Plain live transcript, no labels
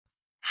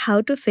How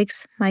to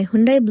fix my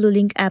Hyundai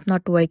Bluelink app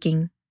not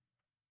working.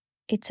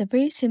 It's a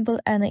very simple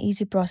and an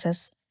easy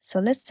process, so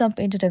let's jump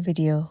into the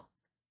video.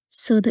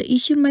 So the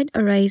issue might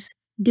arise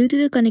due to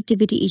the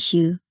connectivity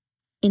issue.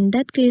 In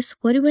that case,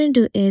 what you want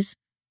to do is,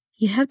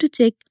 you have to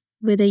check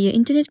whether your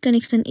internet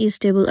connection is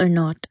stable or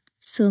not.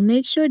 So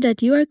make sure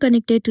that you are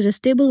connected to the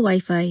stable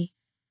Wi-Fi.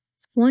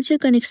 Once your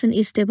connection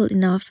is stable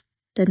enough,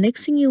 the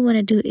next thing you want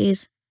to do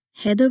is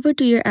head over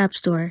to your app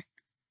store.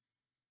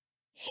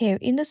 Here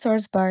in the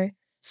source bar,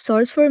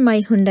 search for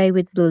My Hyundai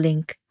with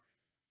Bluelink.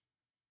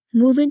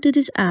 Move into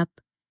this app.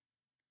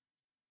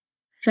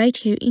 Right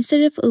here,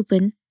 instead of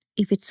open,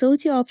 if it shows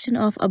the option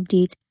of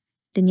update,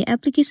 then your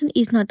application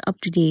is not up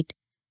to date,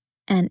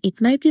 and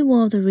it might be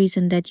one of the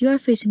reasons that you are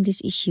facing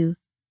this issue.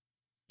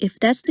 If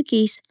that's the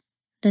case,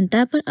 then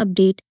tap on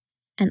update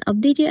and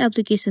update your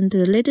application to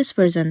the latest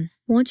version.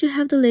 Once you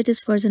have the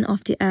latest version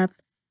of the app,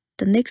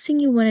 the next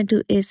thing you want to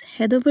do is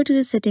head over to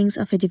the settings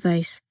of a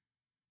device.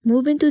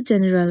 Move into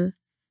General.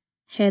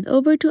 Head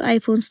over to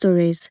iPhone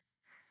Storage.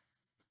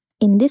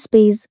 In this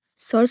page,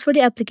 search for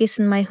the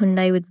application My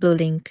Hyundai with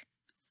Bluelink.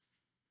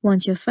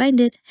 Once you find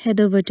it, head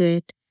over to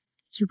it.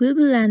 You will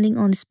be landing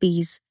on this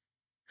page.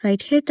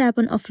 Right here, tap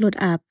on Offload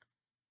App.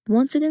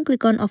 Once again,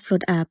 click on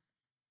Offload App.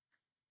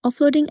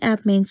 Offloading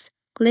app means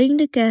clearing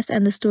the cache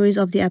and the storage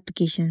of the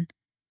application.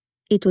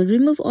 It will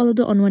remove all of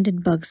the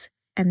unwanted bugs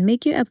and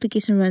make your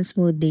application run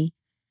smoothly.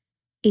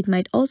 It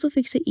might also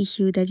fix the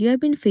issue that you have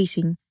been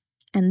facing,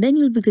 and then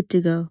you'll be good to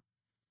go.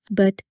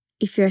 But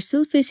if you are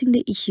still facing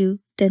the issue,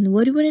 then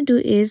what you want to do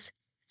is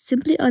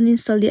simply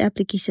uninstall the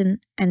application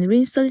and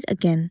reinstall it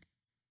again.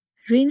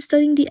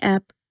 Reinstalling the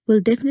app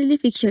will definitely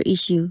fix your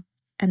issue,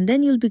 and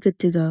then you'll be good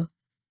to go.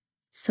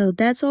 So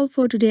that's all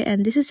for today,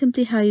 and this is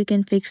simply how you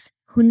can fix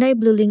Hyundai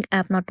Bluelink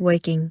app not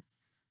working.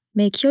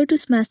 Make sure to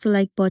smash the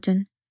like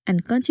button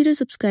and consider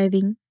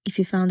subscribing if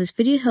you found this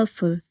video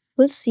helpful.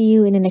 We'll see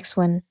you in the next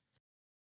one.